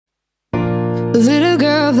A little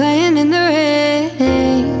girl playing in the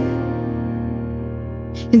rain.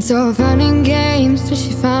 It's all fun and games till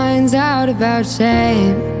she finds out about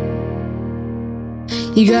shame.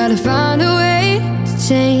 You gotta find a way to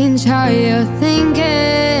change how you're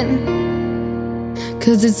thinking,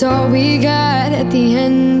 'cause it's all we got at the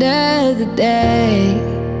end of the day.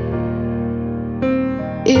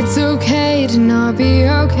 It's okay to not be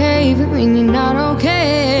okay, but when you're not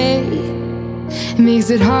okay, it makes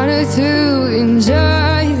it harder to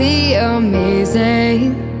enjoy the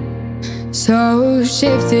amazing. So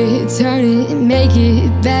shift it, turn it, and make it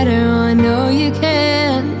better. I know you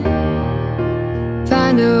can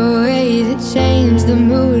find a way to change the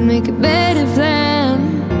mood, make a better plan,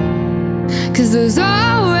 'cause there's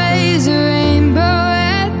always a rainbow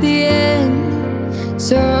at the end.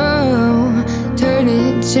 So turn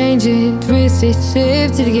it, change it, twist it,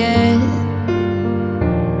 shift it again.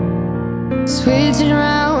 Switch it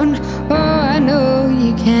around, oh I know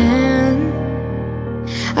you can.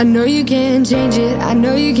 I know you can change it, I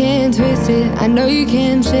know you can twist it, I know you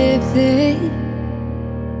can shift it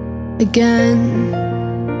again.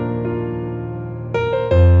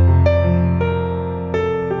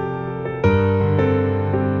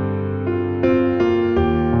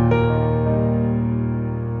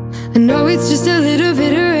 I know it's just a little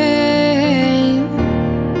bit of rain,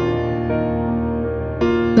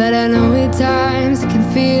 but I know at times it can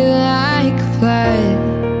feel like a flood.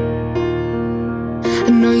 I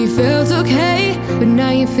know you felt okay, but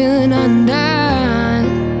now you're feeling undone.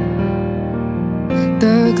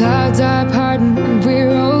 The clouds are parting and we're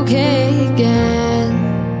okay again.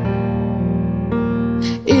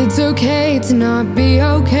 It's okay to not be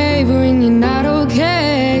okay, but when you're not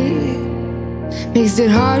okay, makes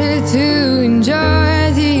it harder to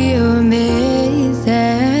enjoy the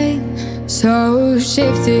amazing. So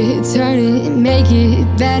shift it, turn it, and make it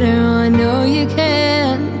better. I know you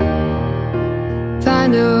can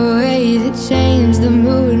find a way to change the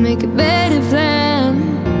mood, make a better plan,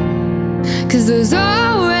 'cause there's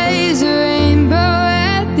always a rainbow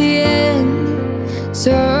at the end.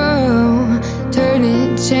 So turn it,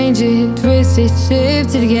 change it, twist it,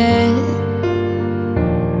 shift it again.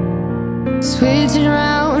 Switch it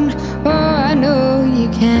around, oh I know you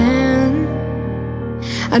can.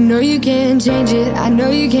 I know you can change it, I know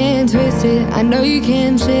you can twist it, I know you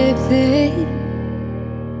can shift it.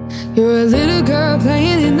 You're a little girl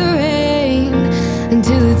playing in the rain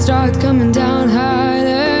until it starts coming down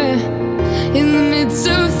harder. In the midst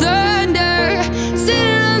of thunder,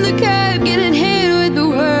 sitting on the curb, getting hit with the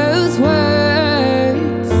world's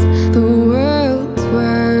words, the world's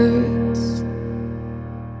words.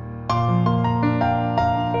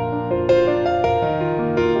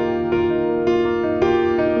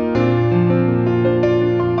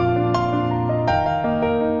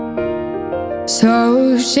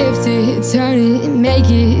 So shift it, turn it, and make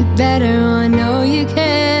it better. I know you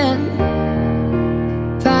can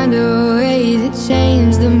find a way to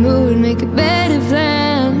change the mood, make a better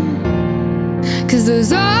plan, 'cause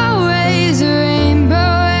there's always a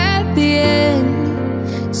rainbow at the end.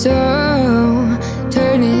 So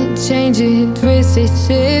turn it, change it, twist it,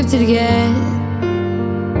 shift it again.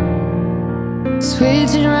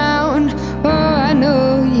 Switch it around, oh I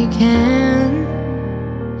know you can.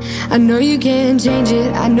 I know you can change it,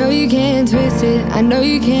 I know you can twist it, I know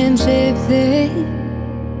you can shift it.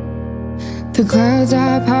 The clouds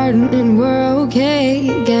are parting and we're okay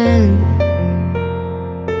again.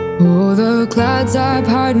 Oh, the clouds are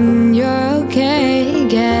parting, you're okay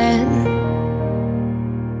again.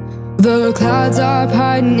 The clouds are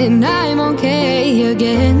parting and I'm okay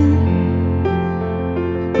again.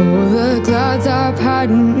 Oh, the clouds are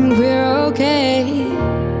parting and we're okay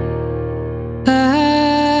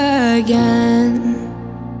again.